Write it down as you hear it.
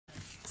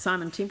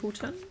Simon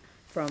Templeton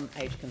from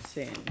Age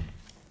Concern.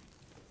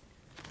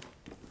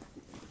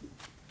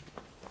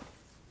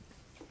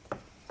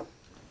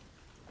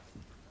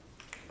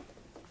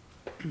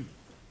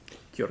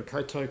 Kia ora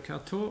koutou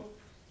katoa.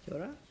 Kia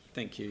ora.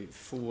 Thank you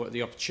for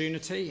the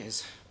opportunity.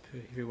 As per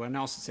everyone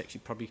else, it's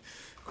actually probably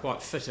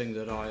quite fitting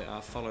that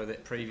I follow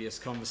that previous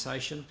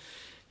conversation.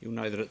 You'll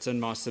know that it's in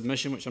my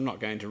submission, which I'm not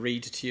going to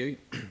read to you.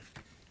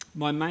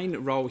 My main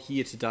role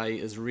here today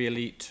is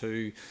really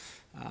to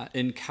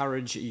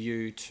encourage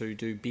you to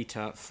do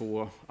better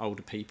for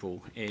older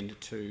people and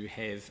to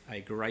have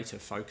a greater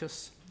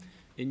focus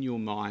in your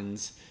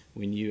minds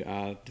when you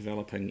are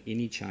developing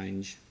any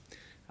change.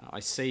 I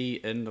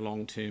see in the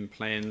long-term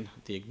plan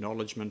the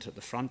acknowledgement at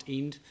the front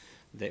end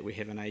that we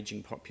have an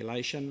ageing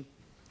population,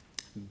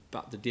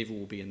 but the devil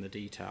will be in the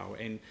detail.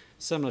 And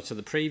similar to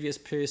the previous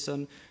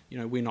person, you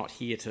know, we're not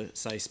here to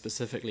say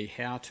specifically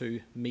how to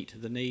meet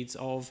the needs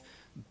of,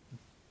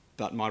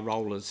 but my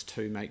role is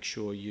to make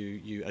sure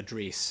you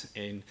address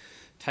and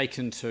take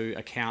into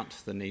account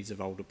the needs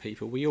of older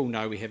people. We all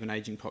know we have an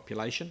ageing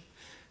population.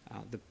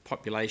 The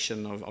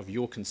population of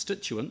your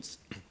constituents,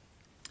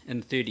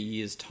 in 30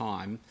 years'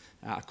 time,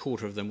 a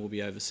quarter of them will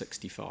be over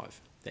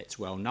 65. That's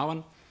well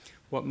known.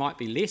 What might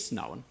be less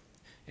known,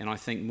 and I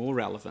think more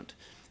relevant,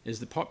 is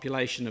the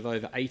population of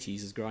over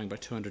 80s is growing by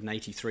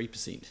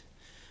 283%.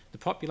 The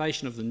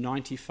population of the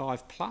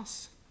 95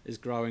 plus is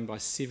growing by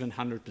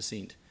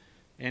 700%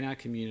 in our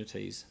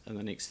communities in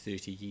the next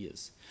 30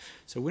 years.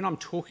 So when I'm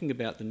talking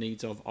about the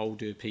needs of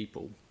older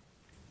people,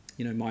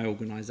 you know, my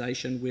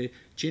organisation, we're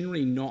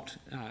generally not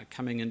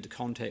coming into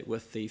contact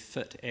with the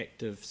fit,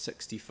 active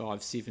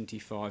 65,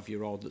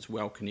 75-year-old that's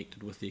well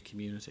connected with their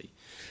community.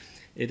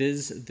 It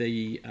is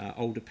the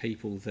older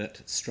people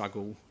that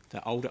struggle,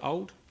 the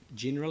old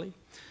generally,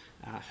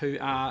 who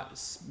are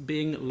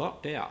being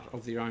locked out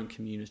of their own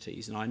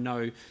communities. And I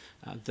know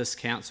this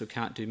council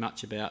can't do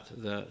much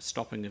about the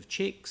stopping of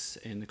cheques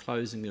and the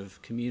closing of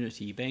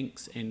community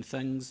banks and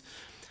things,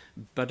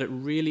 but it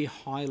really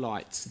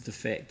highlights the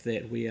fact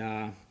that we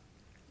are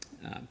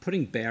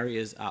putting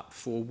barriers up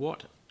for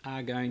what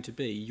are going to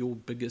be your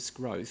biggest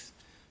growth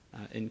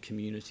in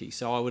community.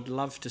 So I would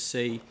love to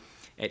see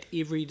at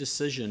every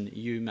decision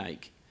you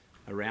make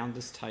around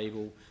this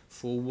table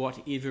for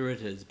whatever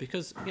it is,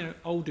 because you know,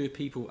 older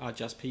people are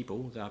just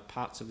people, they are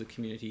parts of the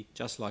community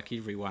just like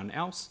everyone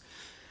else,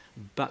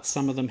 but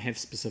some of them have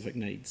specific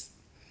needs.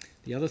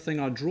 The other thing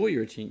I draw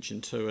your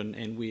attention to,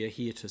 and we are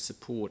here to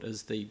support,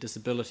 is the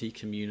disability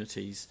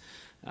community's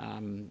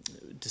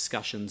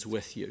discussions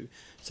with you.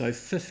 So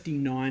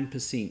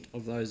 59%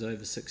 of those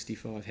over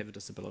 65 have a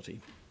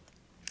disability.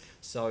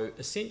 So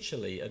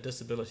essentially a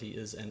disability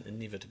is an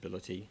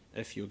inevitability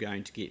if you're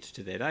going to get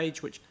to that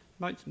age, which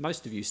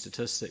most of you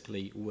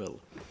statistically will.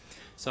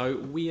 So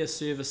where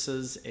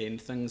services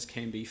and things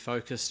can be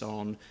focused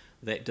on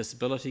that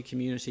disability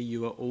community,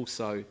 you are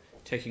also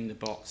ticking the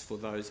box for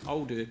those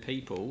older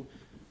people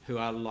who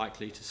are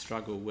likely to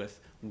struggle with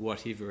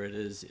whatever it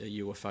is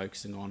you are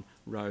focusing on: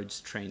 roads,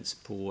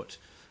 transport,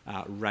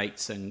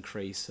 rates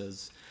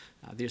increases.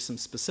 There's some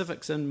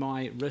specifics in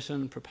my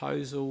written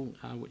proposal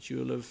which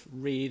you'll have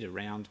read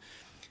around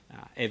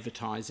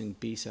advertising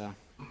better,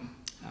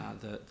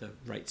 the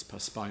rates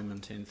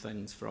postponement and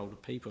things for older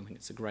people. I think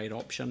it's a great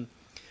option.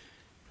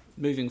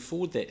 Moving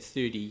forward that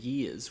 30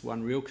 years,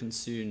 one real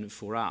concern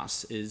for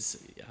us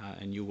is,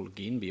 and you will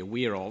again be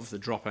aware of, the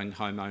dropping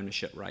home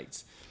ownership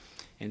rates.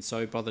 And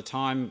so by the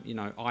time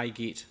I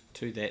get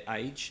to that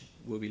age,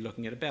 we'll be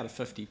looking at about a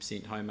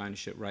 50% home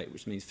ownership rate,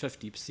 which means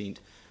 50%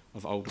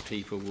 of older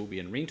people will be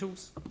in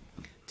rentals.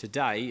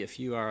 Today, if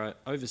you are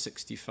over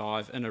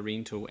 65 in a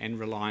rental and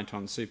reliant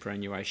on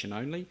superannuation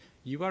only,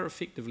 you are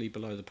effectively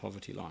below the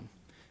poverty line.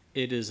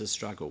 It is a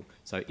struggle.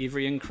 So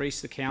every increase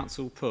the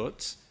council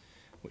puts,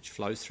 which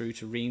flows through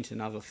to rent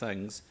and other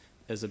things,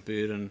 is a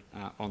burden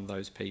on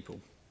those people.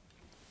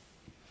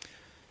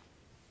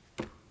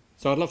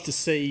 So I'd love to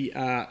see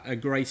a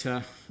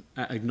greater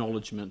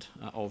acknowledgement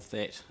of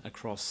that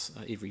across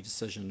every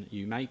decision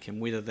you make, and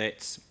whether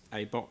that's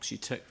a box you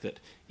tick that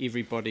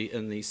everybody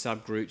in these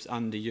subgroups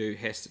under you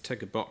has to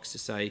tick a box to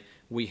say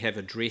we have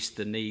addressed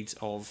the needs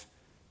of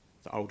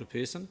the older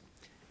person,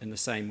 in the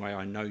same way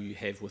I know you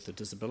have with the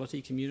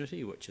disability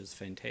community, which is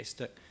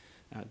fantastic.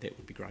 That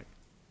would be great.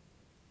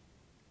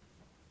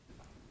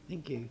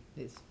 Thank you.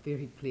 That's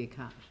very clear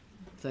cut.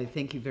 So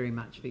thank you very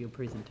much for your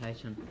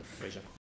presentation. Pleasure.